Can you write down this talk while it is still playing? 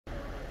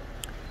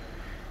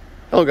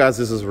Hello guys,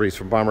 this is Reese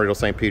from Bommarito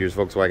St. Peter's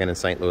Volkswagen in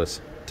St.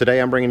 Louis. Today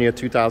I'm bringing you a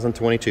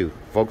 2022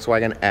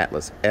 Volkswagen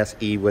Atlas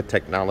SE with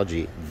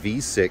technology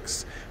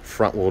V6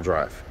 front wheel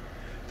drive.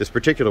 This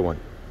particular one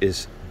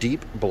is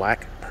deep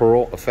black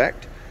pearl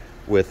effect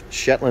with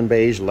Shetland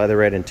beige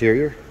leatherette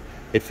interior.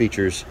 It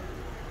features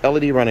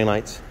LED running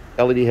lights,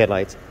 LED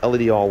headlights,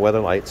 LED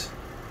all-weather lights,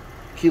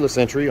 keyless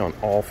entry on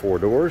all four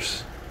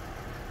doors,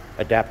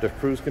 adaptive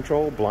cruise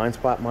control, blind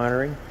spot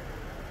monitoring,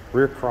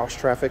 rear cross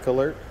traffic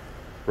alert,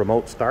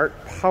 remote start,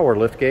 power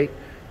liftgate,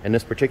 and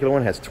this particular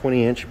one has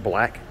 20-inch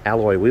black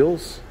alloy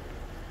wheels,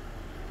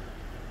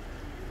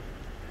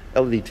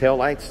 LED tail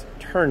lights,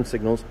 turn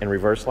signals, and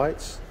reverse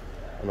lights,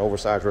 an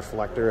oversized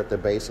reflector at the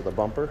base of the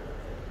bumper,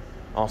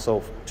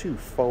 also two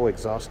faux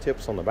exhaust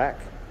tips on the back.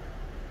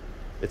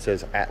 It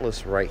says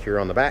Atlas right here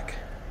on the back,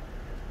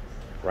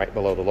 right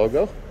below the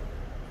logo.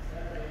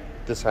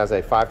 This has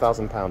a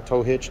 5,000-pound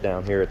tow hitch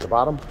down here at the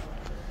bottom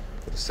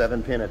with a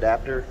 7-pin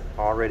adapter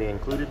already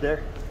included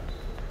there.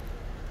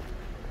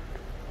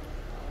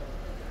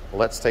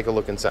 Let's take a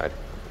look inside.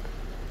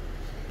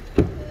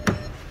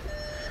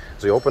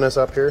 As we open this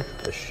up here,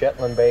 the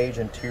Shetland beige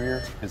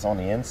interior is on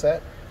the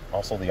inset.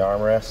 Also the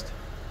armrest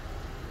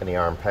and the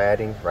arm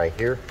padding right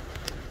here.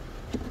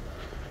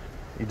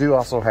 You do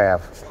also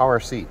have power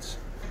seats.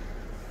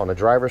 On the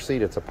driver's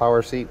seat, it's a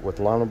power seat with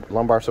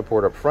lumbar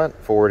support up front,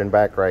 forward and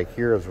back right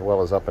here, as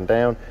well as up and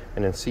down,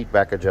 and then seat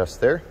back adjust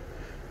there.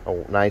 A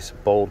nice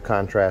bold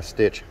contrast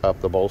stitch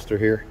up the bolster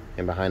here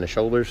and behind the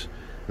shoulders.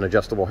 An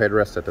adjustable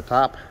headrest at the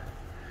top.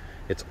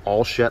 It's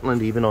all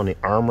Shetland, even on the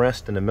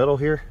armrest in the middle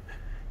here.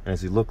 And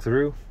as you look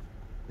through,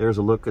 there's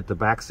a look at the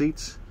back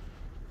seats.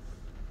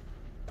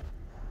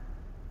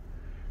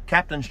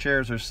 Captain's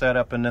chairs are set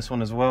up in this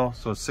one as well,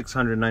 so it's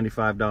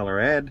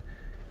 $695 add.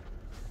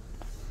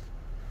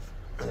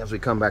 As we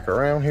come back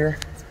around here,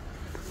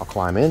 I'll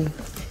climb in.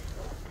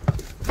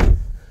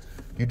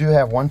 You do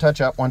have one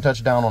touch up, one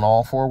touch down on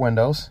all four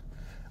windows.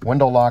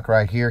 Window lock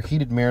right here.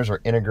 Heated mirrors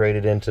are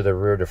integrated into the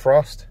rear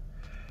defrost.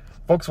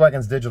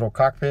 Volkswagen's digital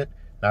cockpit.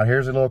 Now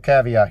here's a little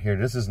caveat here.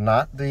 This is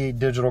not the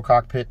digital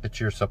cockpit that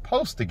you're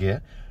supposed to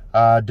get.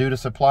 Due to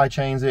supply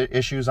chain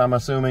issues, I'm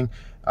assuming,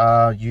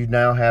 you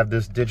now have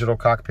this digital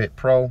cockpit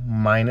Pro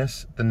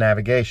minus the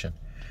navigation.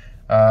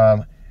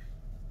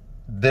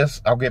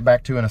 This I'll get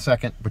back to in a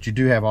second, but you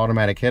do have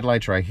automatic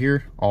headlights right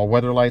here, all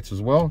weather lights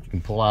as well. You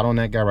can pull out on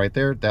that guy right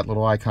there. That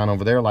little icon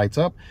over there lights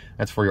up.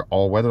 That's for your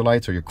all weather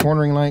lights or your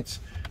cornering lights.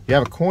 You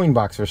have a coin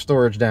box for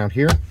storage down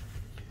here.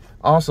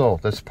 Also,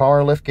 this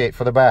power liftgate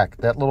for the back,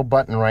 that little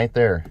button right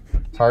there.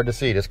 It's hard to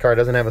see. This car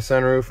doesn't have a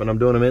sunroof, and I'm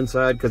doing them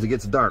inside because it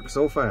gets dark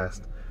so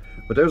fast.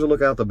 But there's a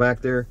look out the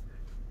back there.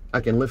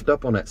 I can lift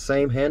up on that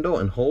same handle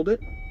and hold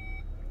it,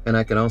 and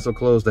I can also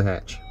close the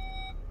hatch.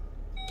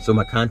 So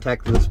my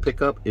contactless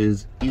pickup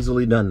is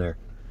easily done there.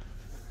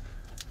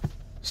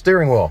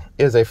 Steering wheel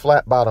is a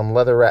flat bottom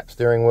leather wrap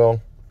steering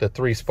wheel. The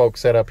 3-spoke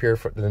setup here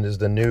is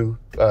the new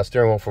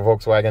steering wheel for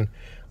Volkswagen.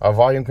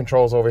 Volume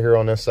controls over here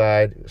on this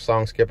side,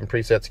 song skip and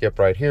preset skip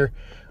right here,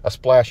 a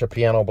splash of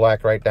piano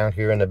black right down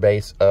here in the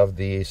base of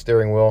the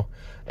steering wheel,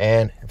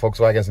 and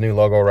Volkswagen's new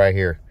logo right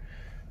here.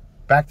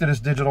 Back to this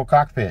digital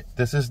cockpit.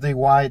 This is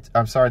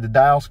the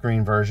dial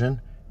screen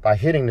version. By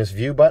hitting this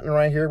view button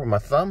right here with my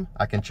thumb,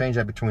 I can change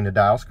that between the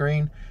dial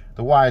screen,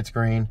 the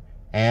widescreen,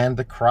 and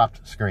the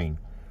cropped screen.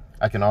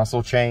 I can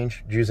also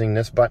change using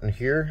this button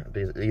here,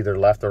 either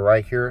left or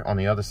right here on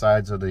the other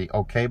sides of the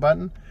OK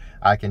button.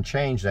 I can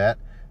change that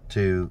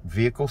to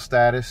vehicle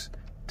status,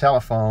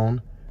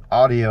 telephone,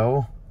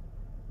 audio,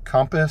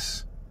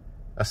 compass,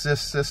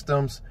 assist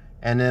systems,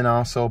 and then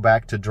also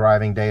back to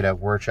driving data,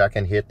 which I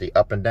can hit the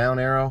up and down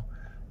arrow,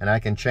 and I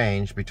can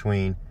change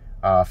between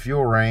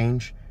fuel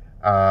range,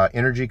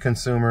 energy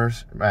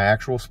consumers, my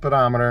actual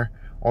speedometer,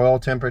 oil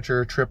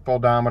temperature, trip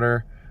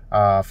odometer,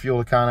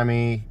 fuel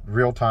economy,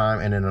 real time,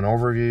 and then an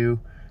overview,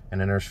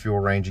 and then there's fuel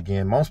range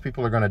again. Most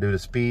people are going to do the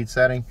speed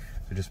setting,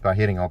 so just by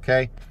hitting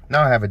OK.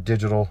 Now I have a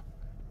digital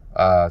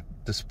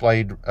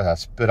displayed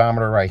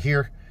speedometer right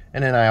here,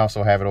 and then I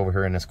also have it over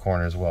here in this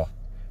corner as well.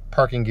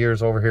 Parking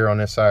gears over here on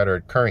this side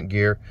are current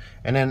gear,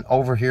 and then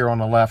over here on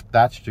the left,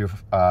 that's your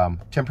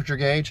temperature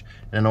gauge,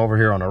 and then over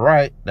here on the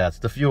right, that's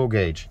the fuel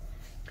gauge.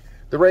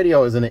 The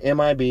radio is an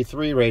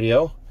MIB3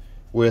 radio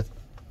with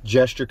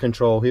gesture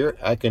control here.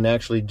 I can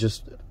actually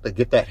just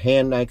get that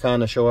hand icon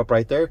to show up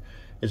right there.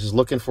 It's just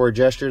looking for a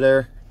gesture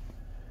there,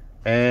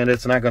 and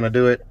it's not going to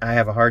do it. I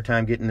have a hard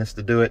time getting this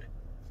to do it.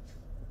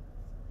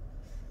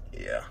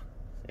 Yeah,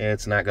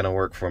 it's not going to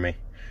work for me,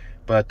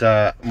 but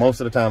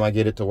most of the time I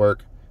get it to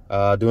work.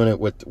 Doing it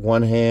with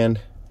one hand,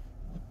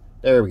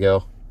 there we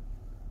go.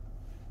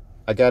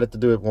 I got it to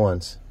do it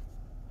once,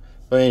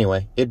 but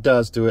anyway, it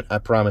does do it, I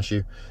promise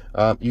you.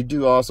 You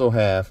do also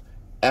have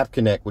App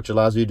Connect, which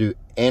allows you to do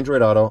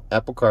Android Auto,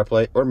 Apple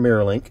CarPlay, or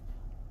MirrorLink.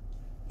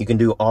 You can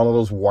do all of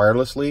those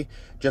wirelessly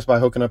just by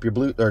hooking up your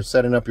Bluetooth or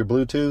setting up your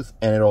Bluetooth,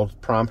 and it'll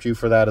prompt you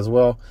for that as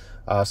well.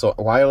 So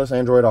wireless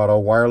Android Auto,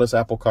 wireless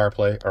Apple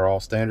CarPlay are all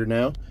standard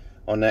now.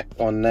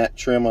 on that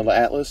trim of the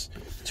Atlas.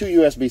 2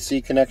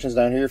 USB-C connections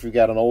down here if you've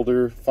got an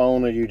older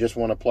phone or you just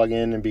want to plug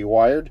in and be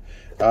wired.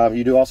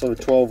 You do also have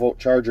a 12-volt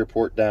charger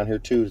port down here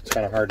too. It's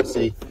kind of hard to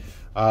see.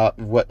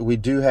 What we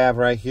do have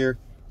right here,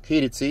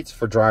 heated seats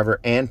for driver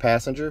and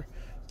passenger.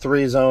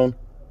 Three-zone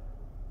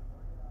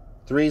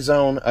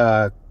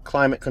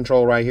climate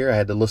control right here. I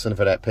had to listen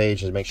for that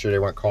page to make sure they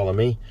weren't calling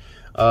me.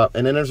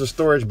 And then there's a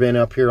storage bin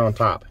up here on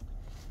top.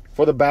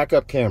 For the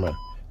backup camera.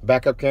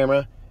 Backup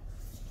camera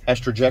has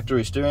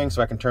trajectory steering,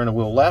 so I can turn the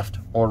wheel left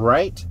or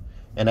right,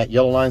 and that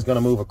yellow line is going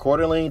to move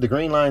accordingly. The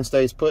green line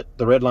stays put.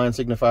 The red line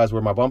signifies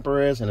where my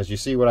bumper is, and as you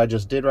see what I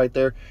just did right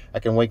there, I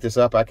can wake this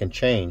up. I can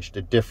change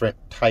the different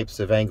types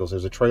of angles.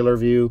 There's a trailer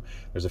view,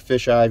 there's a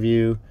fisheye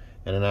view,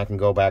 and then I can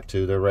go back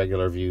to the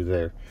regular view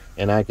there,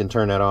 and I can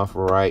turn that off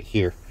right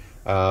here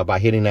by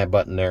hitting that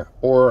button there.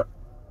 Or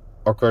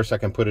of course I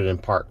can put it in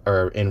park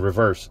or in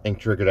reverse and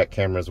trigger that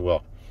camera as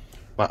well.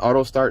 My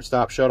auto start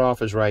stop shut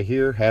off is right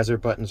here.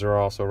 Hazard buttons are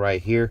also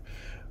right here.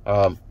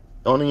 On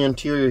the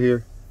interior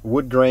here,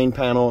 wood grain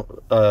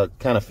panel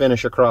kind of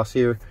finish across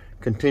here.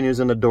 Continues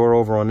in the door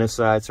over on this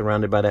side,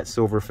 surrounded by that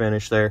silver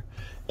finish there.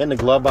 In the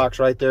glove box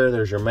right there,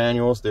 there's your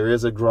manuals. There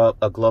is a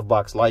glove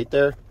box light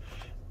there.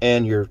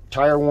 And your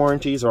tire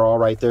warranties are all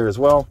right there as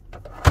well.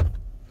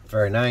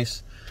 Very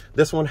nice.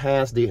 This one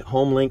has the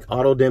HomeLink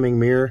auto dimming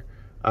mirror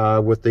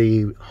with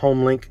the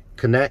HomeLink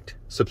Connect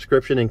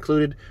subscription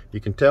included. You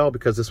can tell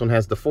because this one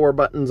has the 4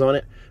 buttons on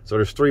it. So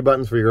there's 3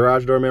 buttons for your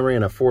garage door memory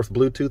and a 4th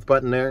Bluetooth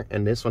button there.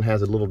 And this one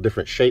has a little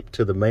different shape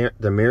to the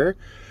mirror.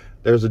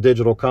 There's a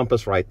digital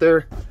compass right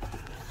there.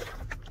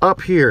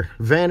 Up here,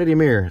 vanity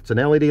mirror. It's an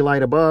LED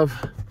light above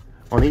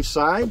on each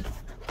side,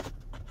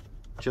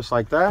 just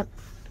like that.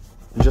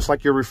 And just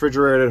like your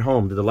refrigerator at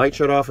home. Did the light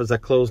shut off as I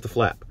closed the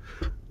flap?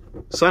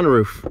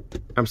 Sunroof.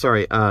 I'm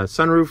sorry,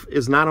 sunroof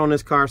is not on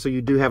this car, so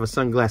you do have a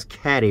sunglass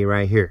caddy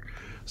right here.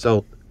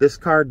 So this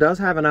car does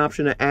have an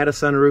option to add a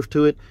sunroof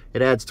to it.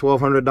 It adds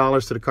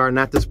 $1,200 to the car,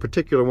 not this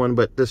particular one,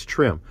 but this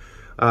trim.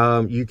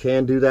 You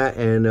can do that,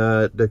 and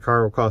the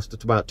car will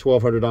cost about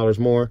 $1,200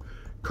 more.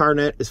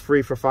 CarNet is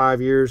free for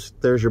 5 years.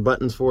 There's your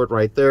buttons for it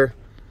right there.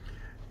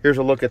 Here's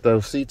a look at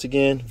those seats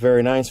again.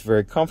 Very nice,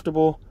 very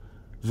comfortable,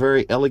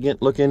 very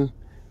elegant looking.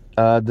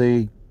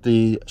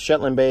 The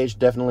Shetland beige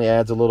definitely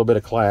adds a little bit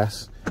of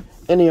class.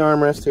 In the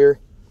armrest here,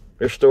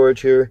 there's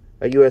storage here,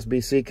 a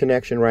USB-C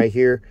connection right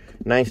here.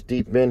 Nice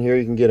deep bin here.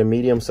 You can get a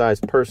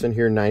medium-sized person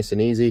here, nice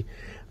and easy.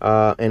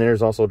 And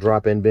there's also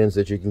drop-in bins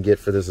that you can get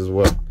for this as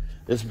well.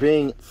 This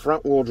being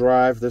front-wheel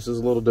drive, this is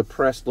a little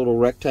depressed little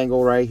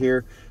rectangle right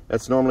here.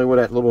 That's normally where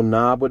that little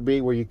knob would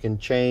be, where you can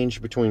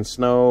change between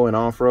snow and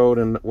off-road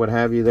and what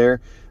have you there.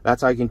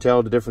 That's how you can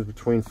tell the difference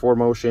between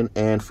 4Motion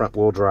and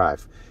front-wheel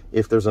drive.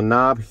 If there's a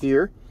knob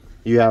here,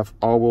 you have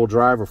all-wheel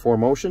drive or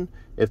 4Motion.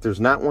 If there's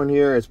not one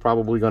here, it's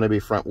probably going to be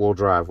front-wheel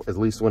drive, at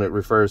least when it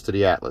refers to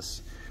the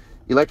Atlas.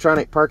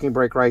 Electronic parking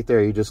brake right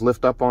there. You just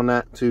lift up on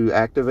that to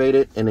activate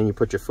it, and then you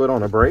put your foot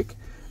on the brake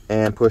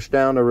and push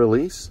down to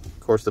release. Of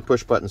course, the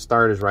push button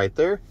start is right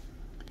there.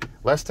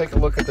 Let's take a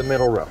look at the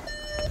middle row.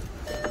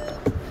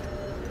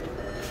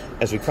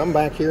 As we come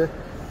back here,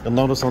 you'll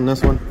notice on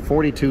this one,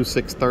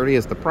 $42,630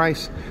 is the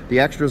price. The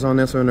extras on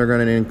this one are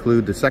going to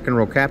include the second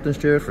row captain's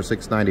chair for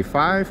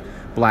 $695,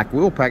 black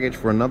wheel package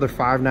for another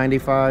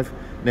 $595,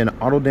 then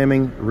auto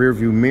dimming rear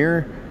view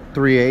mirror,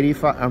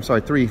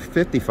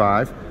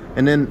 $355,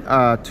 and then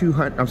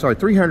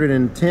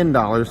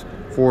 $310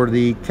 for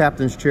the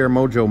captain's chair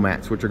mojo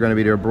mats, which are going to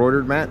be their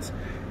embroidered mats,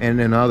 and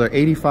then another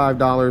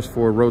 $85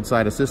 for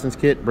roadside assistance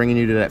kit, bringing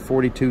you to that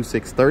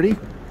 $42,630.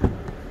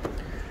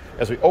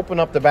 As we open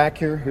up the back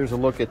here, here's a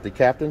look at the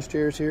captain's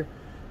chairs here.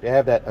 You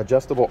have that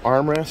adjustable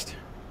armrest.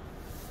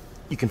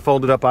 You can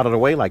fold it up out of the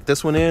way like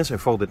this one is,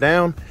 and fold it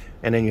down.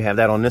 And then you have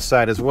that on this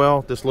side as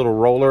well. This little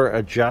roller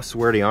adjusts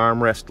where the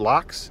armrest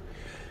locks.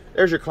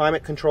 There's your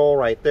climate control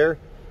right there.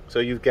 So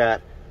you've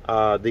got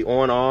the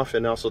on-off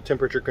and also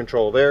temperature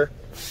control there.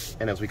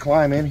 And as we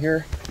climb in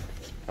here,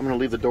 I'm going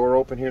to leave the door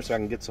open here so I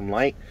can get some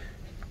light.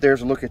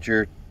 There's a look at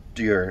your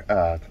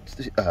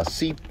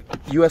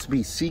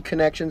USB-C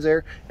connections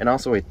there, and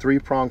also a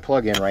 3-prong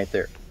plug-in right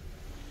there.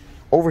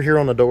 Over here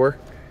on the door,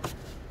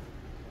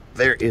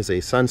 there is a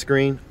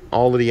sunscreen.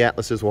 All of the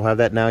Atlases will have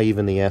that now,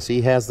 even the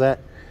SE has that.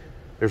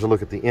 There's a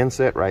look at the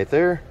inset right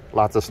there.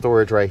 Lots of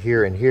storage right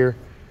here and here.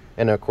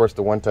 And of course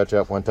the one touch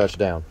up, one touch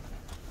down.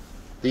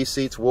 These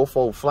seats will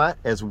fold flat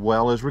as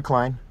well as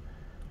recline.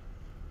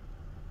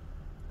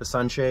 The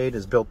sunshade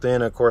is built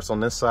in, of course, on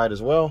this side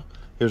as well.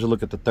 Here's a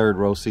look at the third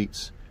row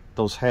seats.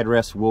 Those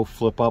headrests will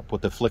flip up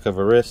with the flick of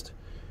a wrist.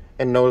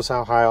 And notice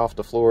how high off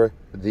the floor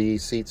the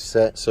seats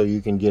set, so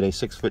you can get a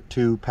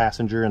 6'2"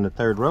 passenger in the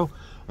third row,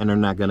 and they're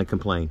not going to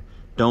complain.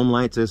 Dome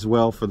lights as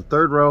well for the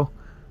third row,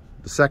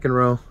 the second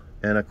row,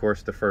 and of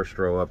course the first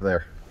row up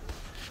there.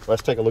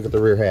 Let's take a look at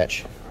the rear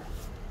hatch.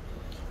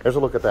 There's a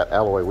look at that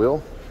alloy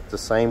wheel. It's the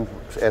same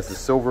as the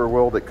silver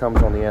wheel that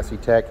comes on the SE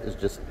Tech. It's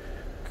just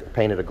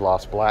painted a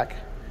gloss black.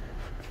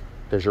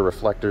 There's your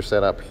reflector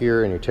set up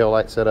here and your tail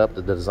light set up.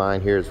 The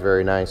design here is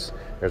very nice.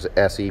 There's an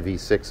SE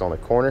V6 on the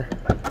corner.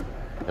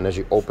 And as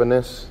you open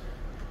this,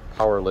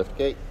 power lift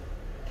gate.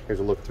 Here's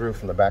a look through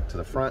from the back to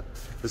the front.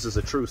 This is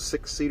a true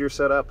 6-seater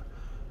setup.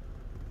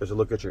 There's a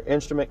look at your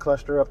instrument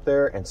cluster up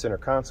there and center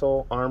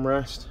console,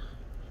 armrest.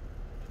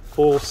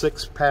 Full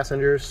 6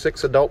 passengers,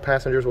 6 adult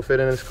passengers will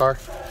fit in this car.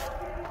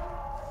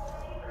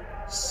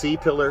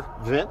 C-pillar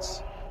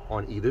vents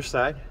on either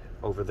side,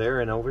 over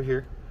there and over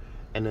here.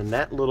 And then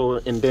that little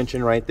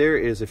indentation right there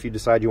is if you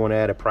decide you want to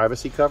add a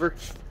privacy cover,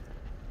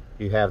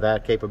 you have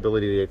that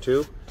capability there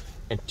too.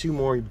 And 2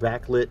 more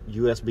backlit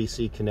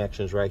USB-C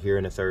connections right here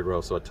in the 3rd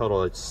row. So a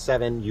total of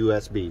 7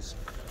 USBs.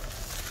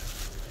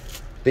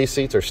 These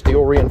seats are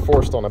steel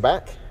reinforced on the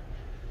back.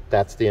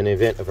 That's in the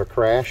event of a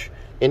crash.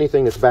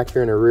 Anything that's back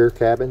here in the rear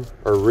cabin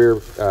or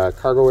rear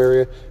cargo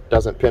area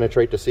doesn't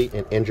penetrate the seat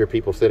and injure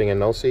people sitting in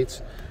those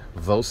seats.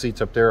 Those seats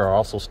up there are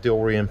also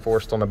steel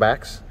reinforced on the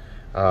backs,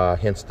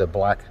 hence the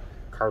black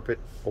carpet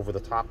over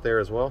the top there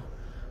as well.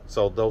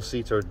 So those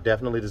seats are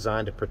definitely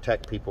designed to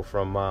protect people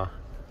from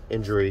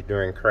injury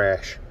during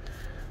crash.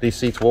 These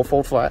seats will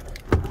fold flat.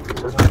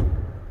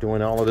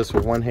 Doing all of this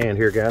with one hand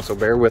here, guys, so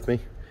bear with me.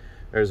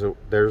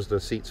 There's the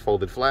seats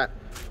folded flat.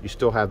 You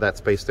still have that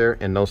space there,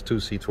 and those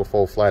 2 seats will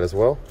fold flat as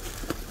well.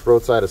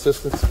 Roadside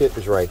assistance kit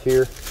is right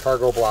here.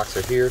 Cargo blocks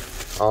are here.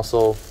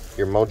 Also,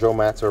 your Mojo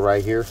mats are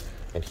right here.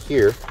 And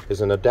here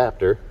is an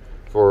adapter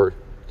for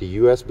the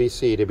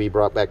USB-C to be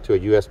brought back to a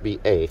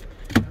USB-A.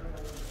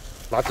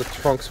 Lots of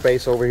trunk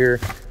space over here.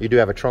 You do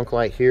have a trunk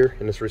light here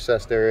in this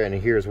recessed area, and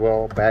here as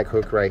well. Bag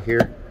hook right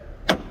here.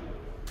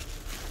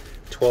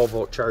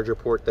 12-volt charger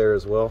port there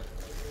as well.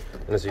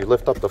 And as you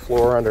lift up the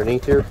floor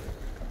underneath here,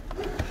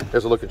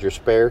 there's a look at your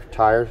spare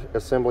tire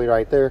assembly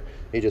right there.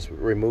 You just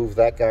remove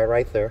that guy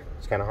right there.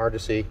 It's kind of hard to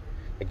see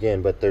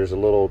again, but there's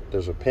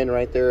a pin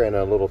right there and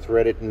a little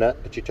threaded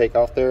nut that you take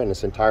off there, and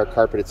this entire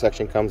carpeted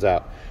section comes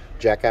out.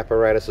 Jack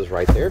apparatus is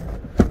right there.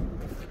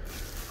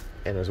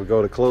 And as we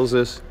go to close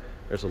this,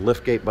 there's a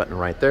lift gate button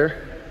right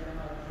there.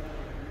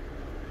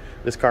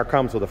 This car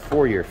comes with a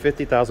 4-year,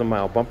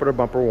 50,000-mile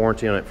bumper-to-bumper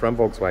warranty on it from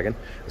Volkswagen.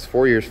 It's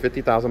 4 years,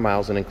 50,000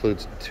 miles, and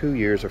includes 2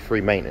 years of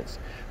free maintenance.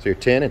 So your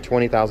 10 and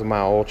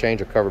 20,000-mile oil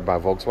change are covered by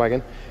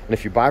Volkswagen. And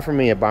if you buy from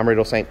me at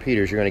Bommarito St.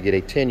 Peter's, you're going to get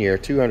a 10-year,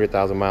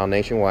 200,000-mile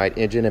nationwide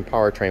engine and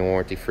powertrain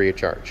warranty free of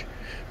charge.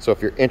 So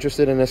if you're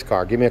interested in this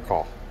car, give me a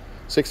call.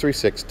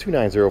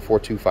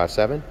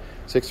 636-290-4257.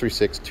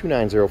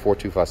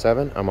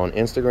 636-290-4257. I'm on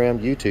Instagram,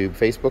 YouTube,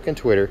 Facebook, and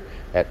Twitter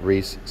at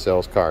Reese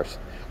Sells Cars.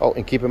 Oh,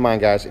 and keep in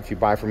mind, guys, if you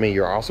buy from me,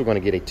 you're also going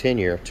to get a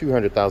 10-year,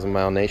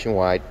 200,000-mile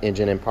nationwide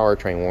engine and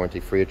powertrain warranty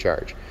free of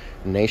charge.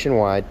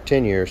 Nationwide,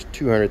 10 years,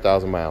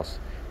 200,000 miles,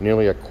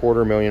 nearly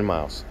 250,000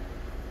 miles.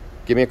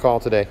 Give me a call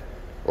today,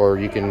 or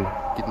you can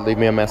leave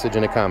me a message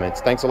in the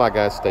comments. Thanks a lot,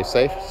 guys. Stay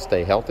safe,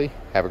 stay healthy.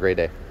 Have a great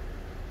day.